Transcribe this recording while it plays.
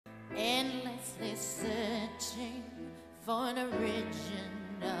endlessly searching for an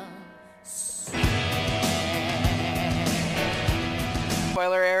original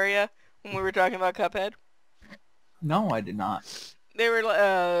spoiler area when we were talking about Cuphead? No, I did not. They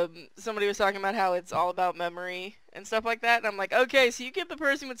were, somebody was talking about how it's all about memory and stuff like that, and I'm like, okay, so you give the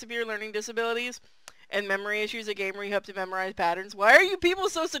person with severe learning disabilities and memory issues a game where you have to memorize patterns. Why are you people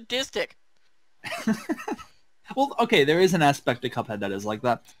so sadistic? Well, okay, there is an aspect of Cuphead that is like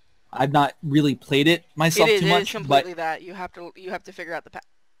that. I've not really played it myself too much. It is completely that. You have to figure out the pattern.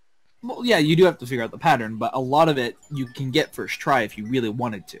 Well, yeah, you do have to figure out the pattern, but a lot of it you can get first try if you really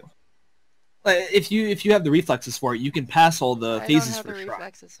wanted to. If you have the reflexes for it, you can pass all the phases first try. I don't have the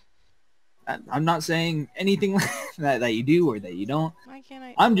reflexes. I'm not saying anything that you do or that you don't. Why can't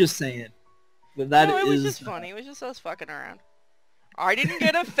I? I'm just saying that it was just funny. It was just us fucking around. I didn't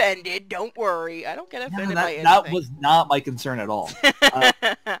get offended. Don't worry. I don't get offended by anything. That was not my concern at all.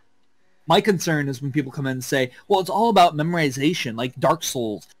 My concern is when people come in and say, well, it's all about memorization, like Dark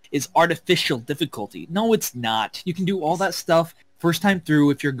Souls is artificial difficulty. No, it's not. You can do all that stuff first time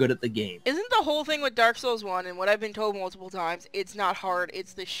through if you're good at the game. Isn't the whole thing with Dark Souls 1, and what I've been told multiple times, it's not hard,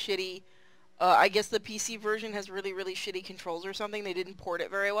 it's the shitty, I guess the PC version has really, really shitty controls or something. They didn't port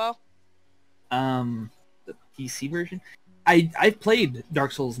it very well. The PC version? I've played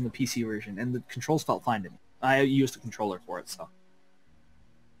Dark Souls in the PC version, and the controls felt fine to me. I used a controller for it, so.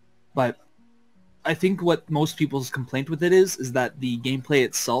 But I think what most people's complaint with it is that the gameplay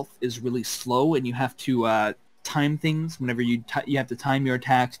itself is really slow, and you have to time things whenever you have to time your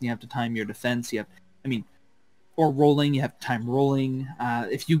attacks, and you have to time your defense. Or rolling. You have to time rolling.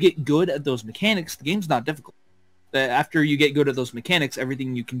 If you get good at those mechanics, the game's not difficult. After you get good at those mechanics,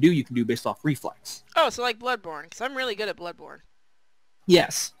 everything you can do based off reflex. Oh, so like Bloodborne, because I'm really good at Bloodborne.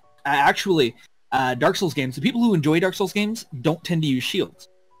 Yes. Actually, Dark Souls games, the people who enjoy Dark Souls games don't tend to use shields.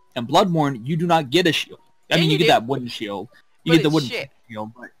 And Bloodborne, you do not get a shield. You get that wooden shield. You get the wooden shield.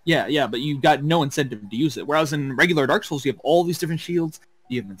 But but you've got no incentive to use it. Whereas in regular Dark Souls, you have all these different shields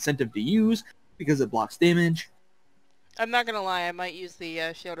you have an incentive to use because it blocks damage. I'm not going to lie, I might use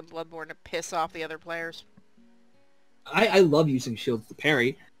the shield in Bloodborne to piss off the other players. I love using shields to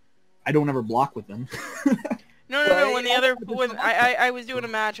parry. I don't ever block with them. No. When I was doing a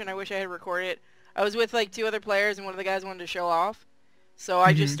match, and I wish I had recorded it, I was with like 2 other players, and one of the guys wanted to show off. So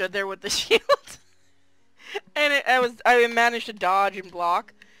I just stood there with the shield. And I managed to dodge and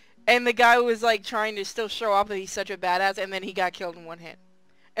block. And the guy was like trying to still show off that he's such a badass, and then he got killed in 1 hit.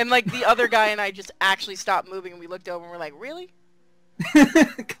 And like the other guy and I just actually stopped moving, and we looked over and we're like, really?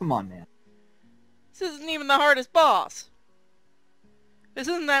 Come on, man. This isn't even the hardest boss. This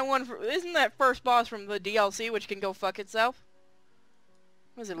isn't isn't that first boss from the DLC, which can go fuck itself?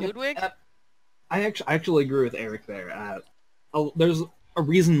 Was it Ludwig? I actually agree with Eric there. There's a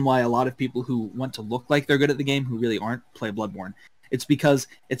reason why a lot of people who want to look like they're good at the game, who really aren't, play Bloodborne. It's because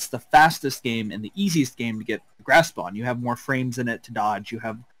it's the fastest game and the easiest game to get a grasp on. You have more frames in it to dodge. You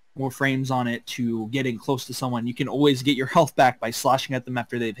have more frames on it to get in close to someone. You can always get your health back by slashing at them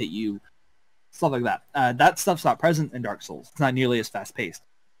after they've hit you. Stuff like that. That stuff's not present in Dark Souls. It's not nearly as fast-paced.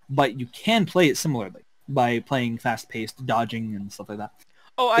 But you can play it similarly by playing fast-paced, dodging, and stuff like that.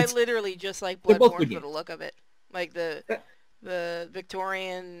 Oh, I literally just like Bloodborne for the look of it. Like the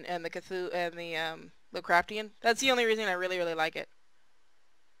Victorian and the Cthulhu and the Lovecraftian. That's the only reason I really, really like it.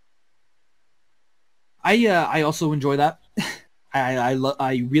 I also enjoy that.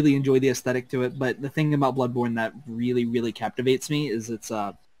 I really enjoy the aesthetic to it, but the thing about Bloodborne that really, really captivates me is its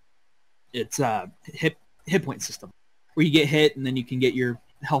hit point system, where you get hit and then you can get your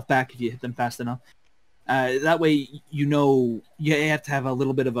health back if you hit them fast enough. That way, you have to have a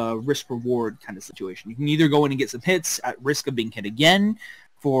little bit of a risk-reward kind of situation. You can either go in and get some hits at risk of being hit again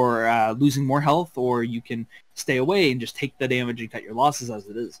for losing more health, or you can stay away and just take the damage and cut your losses as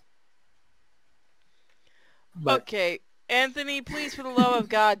it is. But, okay, Anthony, please, for the love of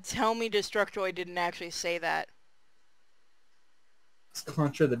God, tell me Destructoid didn't actually say that. It's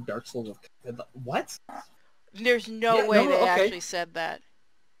contra the Dark Souls of... What? There's no way they actually said that.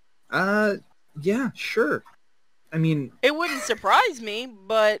 Yeah, sure. I mean... It wouldn't surprise me,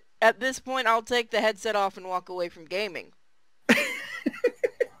 but at this point I'll take the headset off and walk away from gaming. Hi,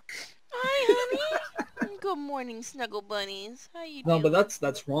 honey. Good morning, Snuggle Bunnies. How you doing? No, but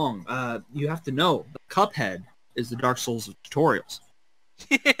that's wrong. You have to know, the Cuphead is the Dark Souls of tutorials.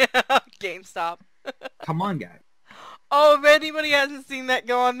 GameStop. Come on, guy. Oh, if anybody hasn't seen that,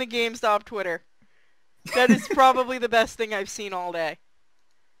 go on the GameStop Twitter. That is probably the best thing I've seen all day.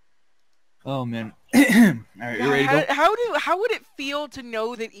 Oh, man. Alright, you ready to go? How would it feel to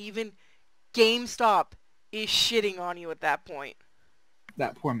know that even GameStop is shitting on you at that point?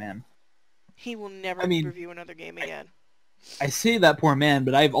 that poor man. He will never I mean, review another game again. I say that poor man,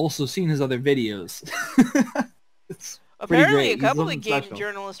 but I've also seen his other videos. It's pretty Apparently, great. a He's couple something of game special.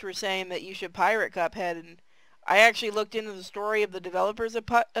 journalists were saying that you should pirate Cuphead, and I actually looked into the story of the developers of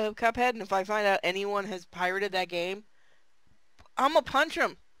Cuphead, and if I find out anyone has pirated that game, I'm gonna punch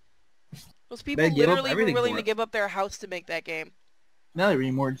them. Those people They gave up literally were everything willing for to it. give up their house to make that game. No, they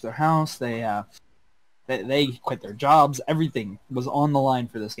remortgaged their house. They quit their jobs. Everything was on the line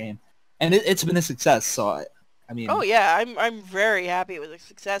for this game, and it's been a success. So I mean, Oh yeah, I'm very happy it was a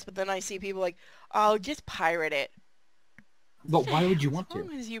success, but then I see people like, oh, just pirate it. but why would you want What's to?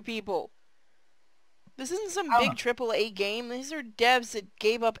 wrong with you people? This isn't some I don't big AAA game. These are devs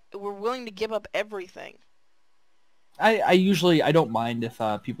that were willing to give up everything. I don't mind if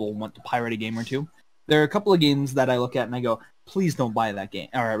people want to pirate a game or two. There are a couple of games that I look at and I go, please don't buy that game,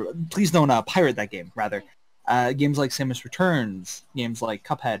 or please don't pirate that game. Rather, games like Samus Returns, games like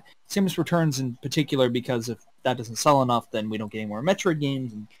Cuphead, Samus Returns in particular, because if that doesn't sell enough, then we don't get any more Metroid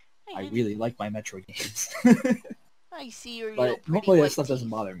games. And I really like my Metroid games. I see your little But pretty normally that white stuff doesn't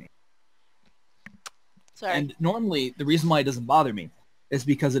teeth. bother me. Sorry. And normally the reason why it doesn't bother me is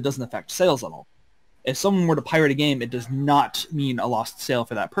because it doesn't affect sales at all. If someone were to pirate a game, it does not mean a lost sale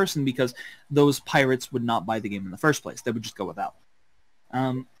for that person because those pirates would not buy the game in the first place. They would just go without.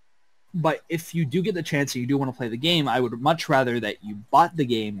 But if you do get the chance and you do want to play the game, I would much rather that you bought the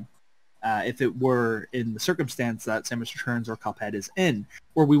game if it were in the circumstance that Samus Returns or Cuphead is in,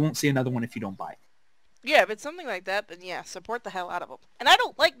 where we won't see another one if you don't buy it. Yeah, if it's something like that, then yeah, support the hell out of them. And I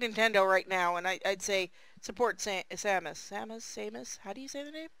don't like Nintendo right now, and I'd say support Samus. How do you say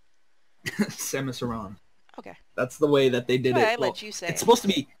the name? Samus Aran. Okay. That's the way that they did Well, it. I let you say it's it. supposed to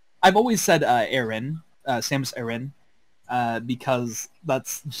be... I've always said Erin, Samus Aran, because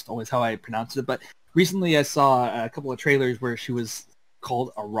that's just always how I pronounced it. But recently I saw a couple of trailers where she was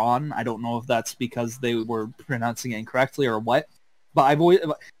called Aran. I don't know if that's because they were pronouncing it incorrectly or what. But I've always...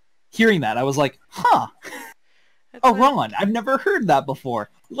 Hearing that, I was like, huh, Aran. I've never heard that before.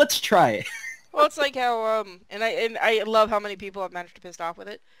 Let's try it. Well, it's like how, and I love how many people have managed to piss off with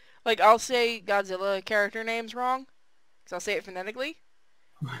it. Like, I'll say Godzilla character names wrong, because I'll say it phonetically,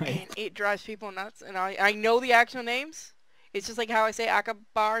 Right. and it drives people nuts, and I know the actual names. It's just like how I say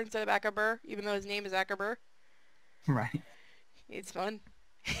Akabar instead of Akabur, even though his name is Akabur. Right. It's fun.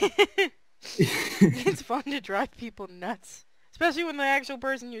 It's fun to drive people nuts. Especially when the actual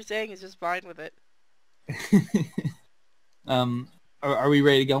person you're saying is just fine with it. Are we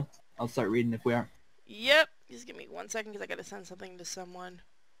ready to go? I'll start reading if we are. Yep. Just give me 1 second because I gotta send something to someone.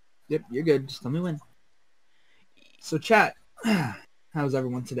 Yep, you're good. Just tell me when. So chat, how's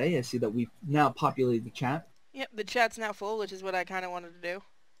everyone today? I see that we've now populated the chat. Yep, the chat's now full, which is what I kind of wanted to do.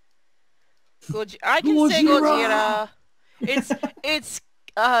 I can say Gojira. It's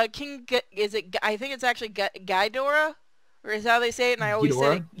King. Is it? I think it's actually Ghidorah, or is how they say it. And I always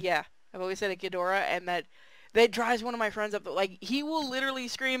said it. Yeah, I've always said it Ghidorah, and that drives one of my friends up. Like he will literally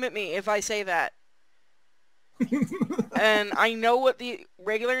scream at me if I say that. And I know what the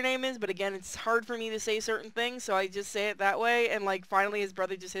regular name is, but again, it's hard for me to say certain things, so I just say it that way. And like finally, his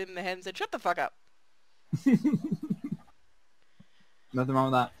brother just hit him in the head and said, "Shut the fuck up." Nothing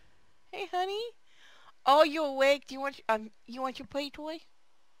wrong with that. Hey, honey. Oh, you awake? Do you want your play toy?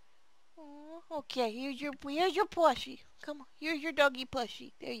 Oh, okay. Here's your plushie. Come on. Here's your doggy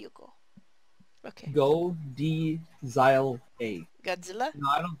plushie. There you go. Okay. Go D Xyle A. Godzilla. No,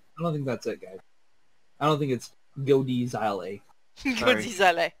 I don't think that's it, guys. I don't think it's Go D Xyle A. Sorry.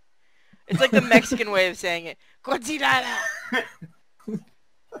 Godzilla. It's like the Mexican way of saying it. Godzilla.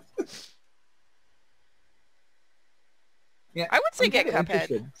 Yeah, I would say I'm get kinda Cuphead.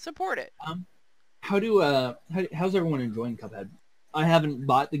 interested. Support it. How's everyone enjoying Cuphead? I haven't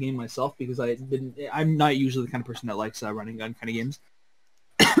bought the game myself because I'm not usually the kind of person that likes running gun kind of games.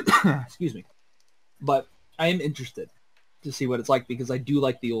 Excuse me. But I am interested to see what it's like because I do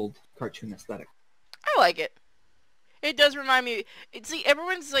like the old cartoon aesthetic. I like it. It does remind me. See,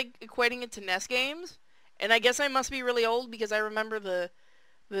 everyone's like equating it to NES games, and I guess I must be really old because I remember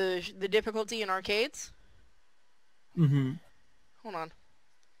the difficulty in arcades. Mm-hmm. Hold on.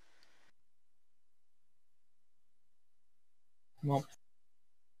 Well,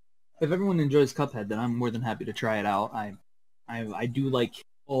 if everyone enjoys Cuphead, then I'm more than happy to try it out. I do like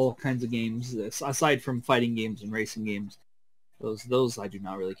all kinds of games aside from fighting games and racing games. Those I do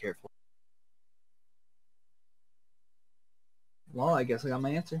not really care for. Well, I guess I got my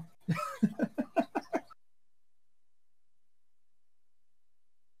answer.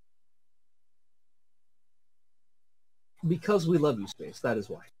 Because we love you, Space. That is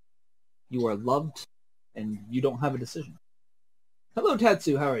why. You are loved, and you don't have a decision. Hello,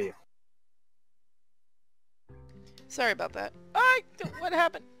 Tatsu. How are you? Sorry about that. What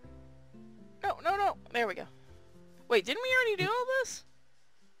happened? No. There we go. Wait, didn't we already do all this?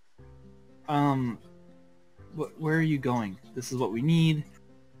 Where are you going? This is what we need.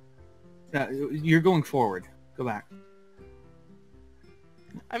 You're going forward. Go back.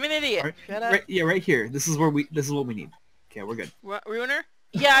 I'm an idiot. Shut up. Right here. This is what we need. Okay, we're good. Ruiner?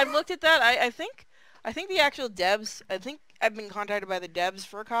 Yeah, I've looked at that. I think the actual devs. I think I've been contacted by the devs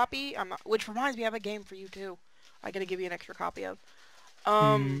for a copy. Which reminds me, I have a game for you too. I gotta give you an extra copy of.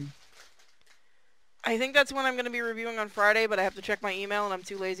 I think that's one I'm gonna be reviewing on Friday, but I have to check my email and I'm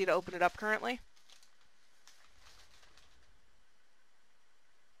too lazy to open it up currently.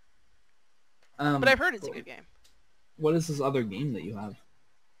 But I've heard it's a good game. What is this other game that you have?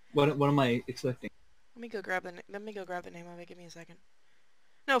 What am I expecting? Let me go grab the name of it. Give me a second.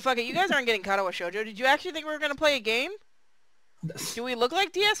 No, fuck it. You guys aren't getting Katawa Shoujo. Did you actually think we were gonna play a game? Do we look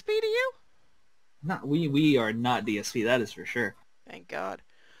like DSP to you? Not we are not DSP. That is for sure. Thank God.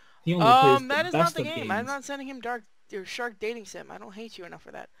 He only plays that the is not best the of game. games. I'm not sending him Shark Dating Sim. I don't hate you enough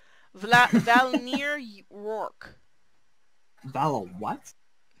for that. Valnir Rourke. Vala what?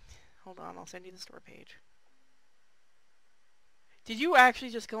 Hold on, I'll send you the store page. Did you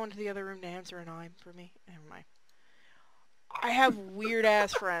actually just go into the other room to answer an I'm for me? Never mind. I have weird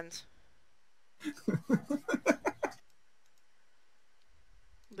ass friends.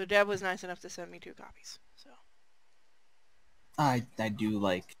 The dev was nice enough to send me 2 copies. So I do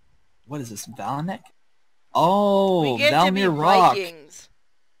like, what is this, Valanek? Oh, we get to be Valnir Rock. Vikings.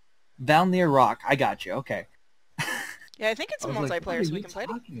 Valnir Rock. I got you. Okay. Yeah, I think it's multiplayer, so we can play it.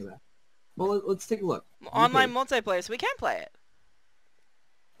 Well, let's take a look. Online multiplayer, so we can play it.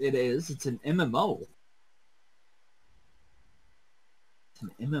 It is. It's an MMO. It's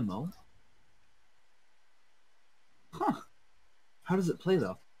an MMO? Huh. How does it play,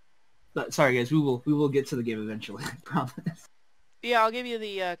 though? Sorry, guys. We will get to the game eventually. I promise. Yeah, I'll give you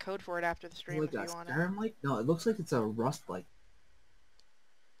the code for it after the stream Like if a you want it. Skyrim-like? No, it looks like it's a Rust-like.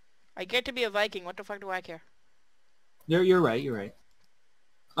 I get to be a Viking. What the fuck do I care? You're right. You're right.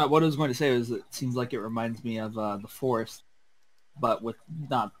 What I was going to say is it seems like it reminds me of The Forest, but with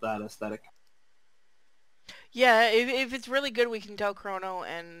not that aesthetic. Yeah, if it's really good, we can tell Chrono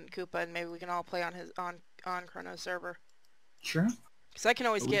and Koopa, and maybe we can all play on on Chrono's server. Sure. Because I can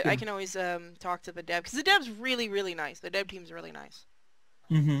always talk to the dev. Because the dev's really nice. The dev team's really nice.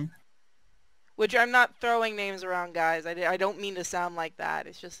 Mm-hmm. Which I'm not throwing names around, guys. I don't mean to sound like that.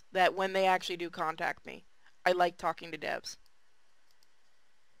 It's just that when they actually do contact me, I like talking to devs.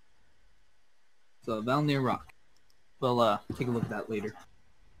 So Valnir Rock. We'll take a look at that later.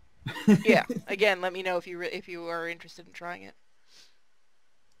 Yeah. Again, let me know if you are interested in trying it.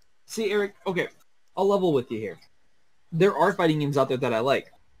 See, Eric. Okay, I'll level with you here. There are fighting games out there that I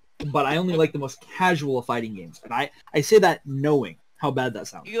like, but I only like the most casual of fighting games, and I say that knowing how bad that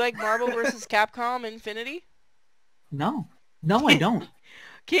sounds. You like Marvel vs. Capcom Infinity? No, I don't.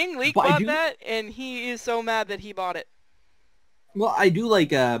 King Leak bought that, and he is so mad that he bought it. Well, I do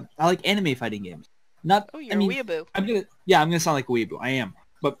like I like anime fighting games. Not. Oh, you're I mean, a weeaboo. I'm gonna sound like a weeaboo. I am,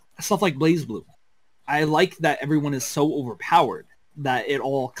 but stuff like BlazBlue. I like that everyone is so overpowered that it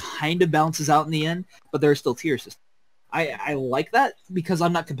all kind of balances out in the end, but there are still tier systems. I like that because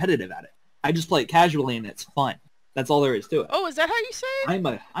I'm not competitive at it. I just play it casually and it's fun. That's all there is to it. Oh, is that how you say it?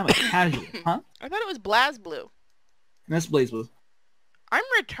 I'm a casual, huh? I thought it was BlazBlue. That's BlazBlue. I'm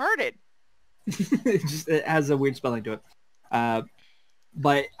retarded. It has a weird spelling to it.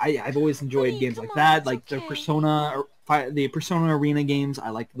 But I've always enjoyed games like that, like the Persona Arena games. I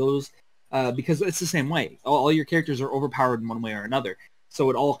like those because it's the same way. All your characters are overpowered in one way or another, so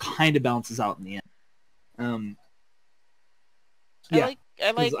it all kind of balances out in the end. Yeah,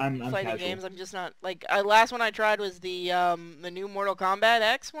 I like I'm fighting casual. games. I'm just not like last one I tried was the new Mortal Kombat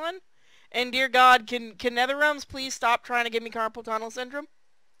X one. And dear God, can NetherRealms please stop trying to give me carpal tunnel syndrome?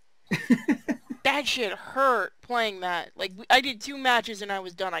 That shit hurt playing that. Like I did 2 matches and I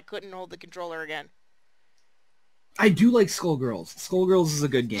was done. I couldn't hold the controller again. I do like Skullgirls. Skullgirls is a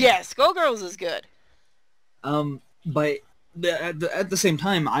good game. Yeah, Skullgirls is good. But at the same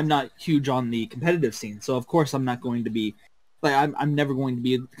time, I'm not huge on the competitive scene, so of course I'm not going to be. Like I'm never going to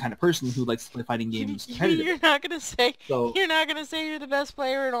be the kind of person who likes to play fighting games competitive. You're not gonna say you're the best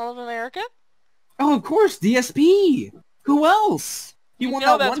player in all of America? Oh, of course, DSP. Who else? You won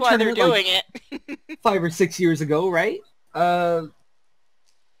that that's one why they're tournament, doing it. 5 or 6 years ago, right? What,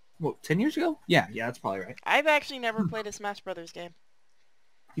 10 years ago? Yeah, that's probably right. I've actually never played a Smash Brothers game.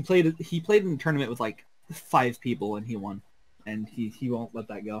 He played in a tournament with like 5 people and he won, and he won't let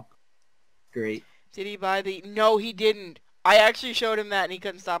that go. Great. Did he buy the? No, he didn't. I actually showed him that and he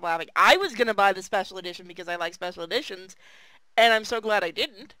couldn't stop laughing. I was going to buy the special edition because I like special editions, and I'm so glad I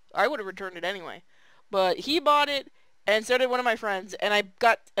didn't. I would have returned it anyway. But he bought it, and so did one of my friends, and I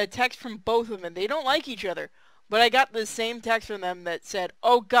got a text from both of them, and they don't like each other. But I got the same text from them that said,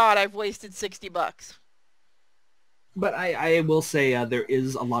 "Oh God, I've wasted $60." But I will say there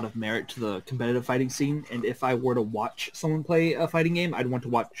is a lot of merit to the competitive fighting scene, and if I were to watch someone play a fighting game, I'd want to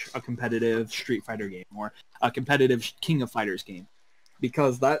watch a competitive Street Fighter game or a competitive King of Fighters game,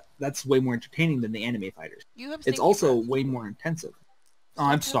 because that's way more entertaining than the anime fighters. You have It's stinky also breath. way more intensive. Oh, Stop I'm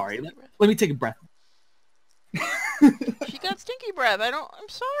having sorry. stinky breath. Let me take a breath. She got stinky breath. I'm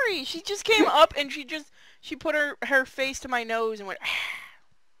sorry. She just came up and she put her face to my nose and went.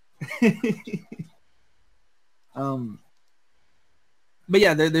 But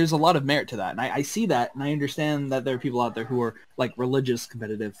yeah, there's a lot of merit to that, and I see that, and I understand that there are people out there who are like religious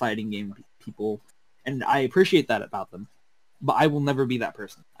competitive fighting game people, and I appreciate that about them. But I will never be that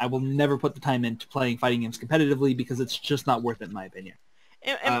person. I will never put the time into playing fighting games competitively because it's just not worth it, in my opinion.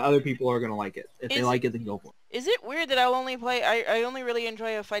 Other people are gonna like it. If they like it, then go for it. Is it weird that I'll only play? I only really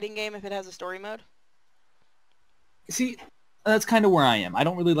enjoy a fighting game if it has a story mode. See, that's kind of where I am. I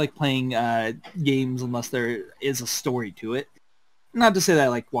don't really like playing games unless there is a story to it. Not to say that I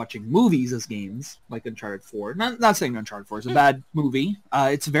like watching movies as games, like Uncharted 4. Not saying Uncharted 4 is a bad movie.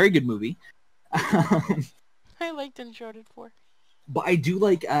 It's a very good movie. I liked Uncharted 4. But I do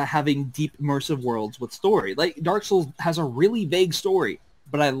like having deep, immersive worlds with story. Like, Dark Souls has a really vague story,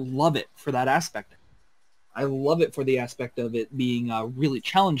 but I love it for that aspect. I love it for the aspect of it being really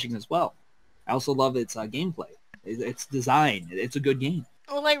challenging as well. I also love its gameplay. Its design. It's a good game.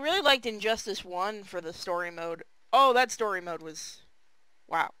 Well, I really liked Injustice 1 for the story mode. Oh, that story mode was...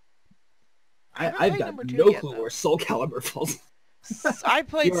 Wow. I've got no clue where Soul Calibur falls. I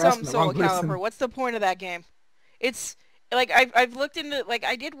played some Soul Calibur. What's the point of that game? It's... Like, I've looked into... Like,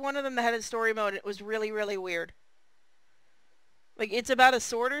 I did one of them that had a story mode, and it was really, really weird. Like, it's about a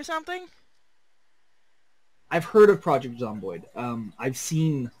sword or something? I've heard of Project Zomboid. I've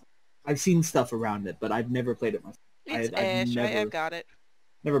seen stuff around it, but I've never played it myself. It's Ash. I've got it.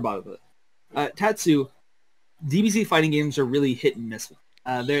 Never bothered with it. Tatsu, DBZ fighting games are really hit and miss.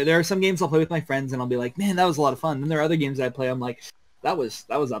 There are some games I'll play with my friends, and I'll be like, man, that was a lot of fun. Then there are other games I play, I'm like, that was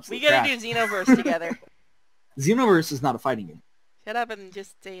absolutely We gotta trash. do Xenoverse together. Xenoverse is not a fighting game. Shut up and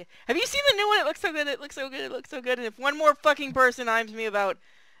just say... Have you seen the new one? It looks so good. It looks so good. It looks so good. And if one more fucking person rhymes me about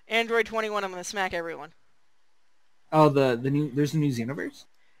Android 21, I'm gonna smack everyone. Oh, there's a new Xenoverse?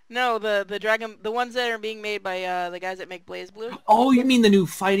 No, the ones that are being made by the guys that make BlazBlue. Oh, you mean the new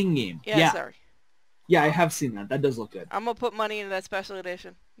fighting game? Yeah, sorry. Yeah, I have seen that. That does look good. I'm gonna put money into that special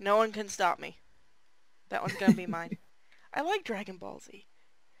edition. No one can stop me. That one's gonna be mine. I like Dragon Ball Z.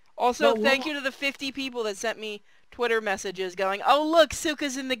 Also, thank you to the 50 people that sent me Twitter messages going, "Oh look,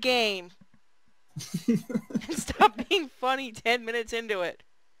 Suka's in the game." Stop being funny 10 minutes into it.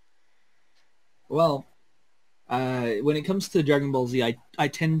 Well, when it comes to Dragon Ball Z, I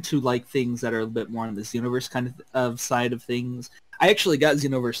tend to like things that are a bit more on this Xenoverse kind of side of things. I actually got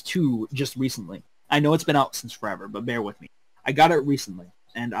Xenoverse 2 just recently. I know it's been out since forever, but bear with me. I got it recently,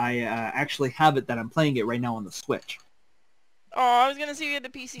 and I actually have it that I'm playing it right now on the Switch. Oh, I was gonna see you had the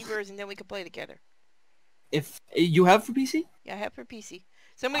PC version, then we could play together. If you have for PC? Yeah, I have for PC.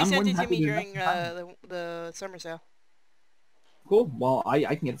 Somebody sent it to me during the summer sale. Cool. Well,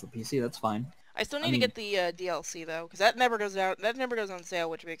 I can get it for PC. That's fine. I still need to get the DLC though, because that never goes out. That never goes on sale,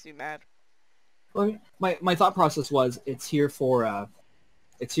 which makes me mad. Well, my thought process was it's here for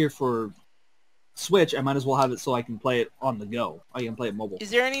Switch. I might as well have it so I can play it on the go. I can play it mobile. Is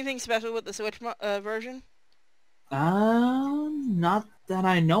there anything special with the Switch version? Not that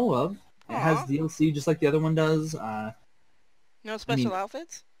I know of. It has DLC just like the other one does. No special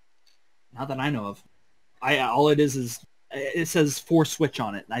outfits? Not that I know of. All it is it says for Switch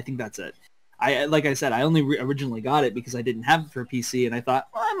on it. And I think that's it. Like I said, I only originally got it because I didn't have it for PC, and I thought,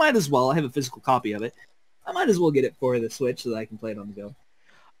 well, I might as well. I have a physical copy of it. I might as well get it for the Switch so that I can play it on the go.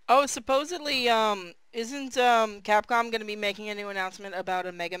 Oh, supposedly, isn't Capcom going to be making a new announcement about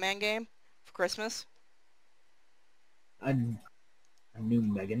a Mega Man game for Christmas? A new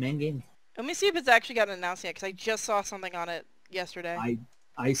Mega Man game? Let me see if it's actually got announced yet, because I just saw something on it yesterday.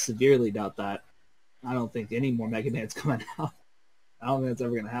 I severely doubt that. I don't think any more Mega Man's coming out. I don't think that's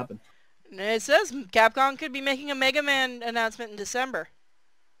ever going to happen. It says Capcom could be making a Mega Man announcement in December.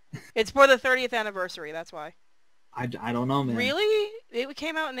 It's for the 30th anniversary, that's why. I don't know, man. Really? It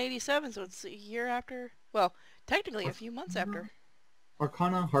came out in '87, so it's a year after. Well, technically a few months after.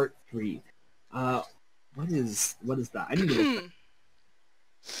 Arcana Heart 3. What is that? I need to look.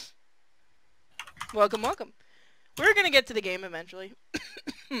 Welcome, welcome. We're gonna get to the game eventually.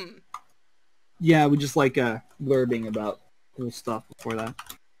 Yeah, we just like blurbing about cool stuff before that.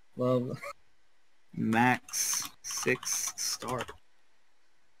 Love Max 6-star.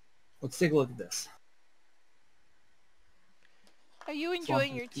 Let's take a look at this. Are you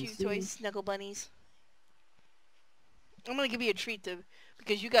enjoying your two toy snuggle bunnies? I'm gonna give you a treat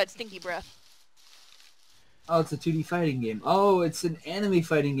because you got stinky breath. Oh, it's a 2D fighting game. Oh, it's an anime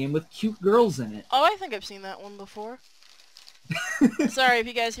fighting game with cute girls in it. Oh, I think I've seen that one before. Sorry if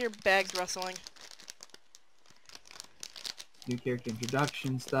you guys hear bags rustling. New character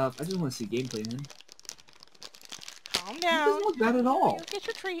introduction stuff. I just want to see gameplay, man. Calm It down. doesn't look bad at all. You get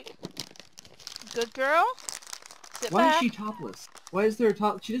your treat. Good girl. Sit Why back. is she topless? Why is there a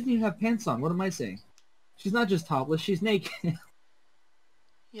top? She doesn't even have pants on. What am I saying? She's not just topless. She's naked.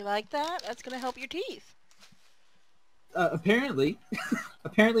 You like that? That's gonna help your teeth. Apparently,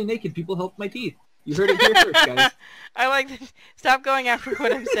 apparently naked people help my teeth. You heard it here first, guys. I like that. Stop going after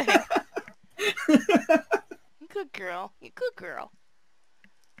what I'm saying. Good girl. You good girl.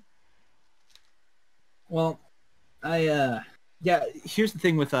 Well, yeah, here's the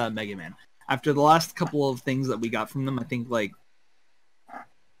thing with Mega Man. After the last couple of things that we got from them, I think, like,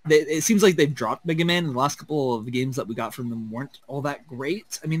 it seems like they've dropped Mega Man, and the last couple of games that we got from them weren't all that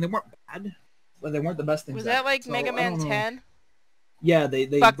great. I mean, they weren't bad, but they weren't the best things. Was that like Mega Man 10? Yeah, they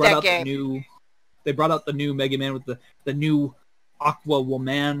Fuck brought that out game. the new. They brought out the new Mega Man with the new Aqua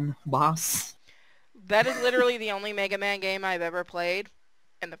Woman boss. That is literally the only Mega Man game I've ever played,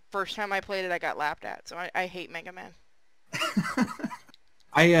 and the first time I played it, I got laughed at. So I hate Mega Man.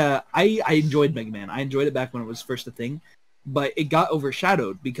 I enjoyed Mega Man. I enjoyed it back when it was first a thing, but it got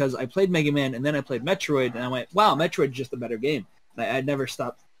overshadowed because I played Mega Man and then I played Metroid, and I went, "Wow, Metroid's just a better game." I'd never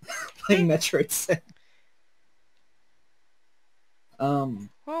stopped playing Metroid since.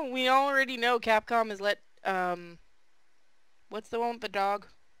 Well, we already know Capcom has let what's the one with the dog?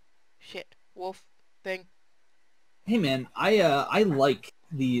 Shit, wolf thing. Hey man, I like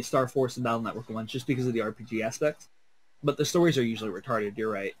the Star Force and Battle Network ones just because of the RPG aspect, but the stories are usually retarded.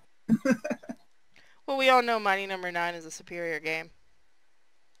 You're right. Well, we all know Mighty Number 9 is a superior game.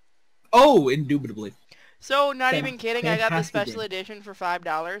 Oh, indubitably. So, not even kidding, I got the Fantastic special game. edition for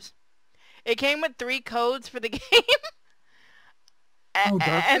 $5. It came with 3 codes for the game. Oh,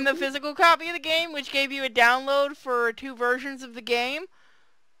 Dark And the Souls? physical copy of the game, which gave you a download for 2 versions of the game.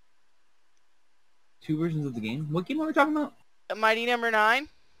 2 versions of the game? What game are we talking about? Mighty Number 9.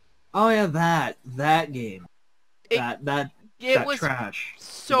 Oh yeah, that game. It- that It was trash.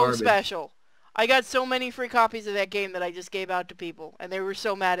 so Garbage. special. I got so many free copies of that game that I just gave out to people, and they were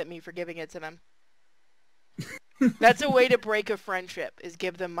so mad at me for giving it to them. That's a way to break a friendship, is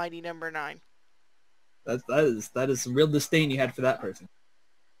give them Mighty Number 9. That is some real disdain you had for that person.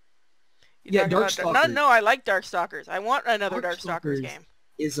 You Yeah, talking about Darkstalkers. No, I like Darkstalkers. I want another Darkstalkers Darkstalkers game.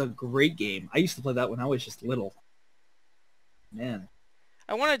 is a great game. I used to play that when I was just little. Man.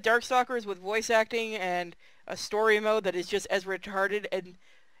 I want a Darkstalkers with voice acting and a story mode that is just as retarded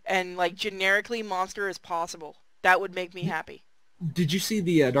and like generically monster as possible. That would make me happy. Did you see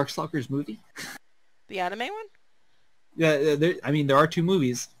the Darkstalkers movie? The anime one? Yeah, there are 2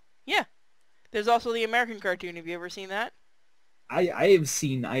 movies. Yeah. There's also the American cartoon. Have you ever seen that? I've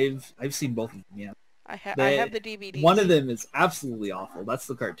seen both of them. Yeah. I have the DVDs. One of them is absolutely awful. That's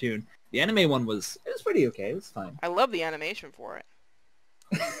the cartoon. The anime one was pretty okay. It was fine. I love the animation for it.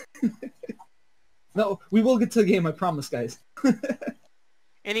 No, we will get to the game. I promise, guys.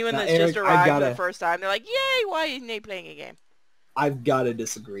 Anyone Now, that's Eric, just arrived for the gotta- first time, they're like, "Yay! Why isn't they playing a game?" I've got to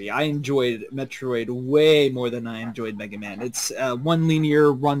disagree. I enjoyed Metroid way more than I enjoyed Mega Man. It's one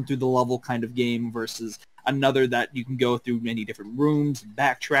linear run through the level kind of game versus another that you can go through many different rooms and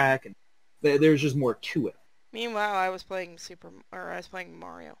backtrack, and there's just more to it. Meanwhile, I was playing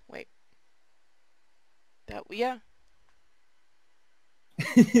Mario. Wait. Yeah.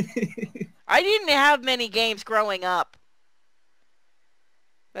 I didn't have many games growing up.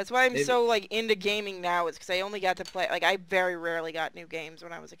 That's why I'm so like into gaming now, is because I only got to play, like, I very rarely got new games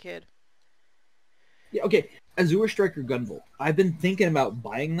when I was a kid. Yeah, okay. Azure Striker Gunvolt. I've been thinking about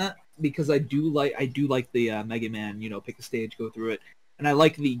buying that because I do like the Mega Man, pick a stage, go through it. And I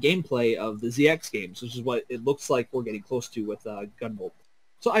like the gameplay of the ZX games, which is what it looks like we're getting close to with Gunvolt.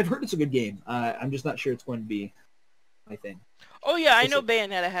 So I've heard it's a good game. I'm just not sure it's going to be my thing. Oh yeah, I know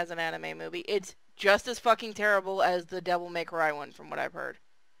Bayonetta has an anime movie. It's just as fucking terrible as the Devil May Cry one, from what I've heard.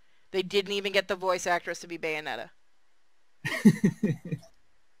 They didn't even get the voice actress to be Bayonetta.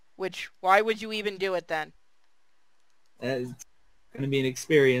 Which, why would you even do it then? It's going to be an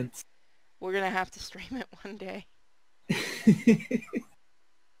experience. We're gonna have to stream it one day.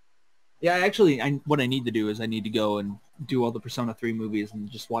 Yeah, actually, what I need to do is I need to go and do all the Persona 3 movies and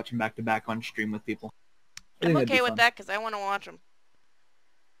just watch them back to back on stream with people. I'm okay with that because I want to watch them.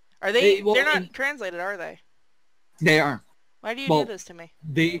 Are they? They're not translated, are they? They are. Why do you do this to me?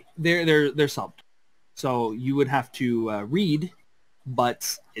 They're subbed, so you would have to read,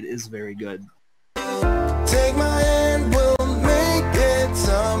 but it is very good. Take my hand, we'll make it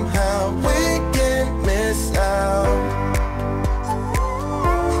somehow.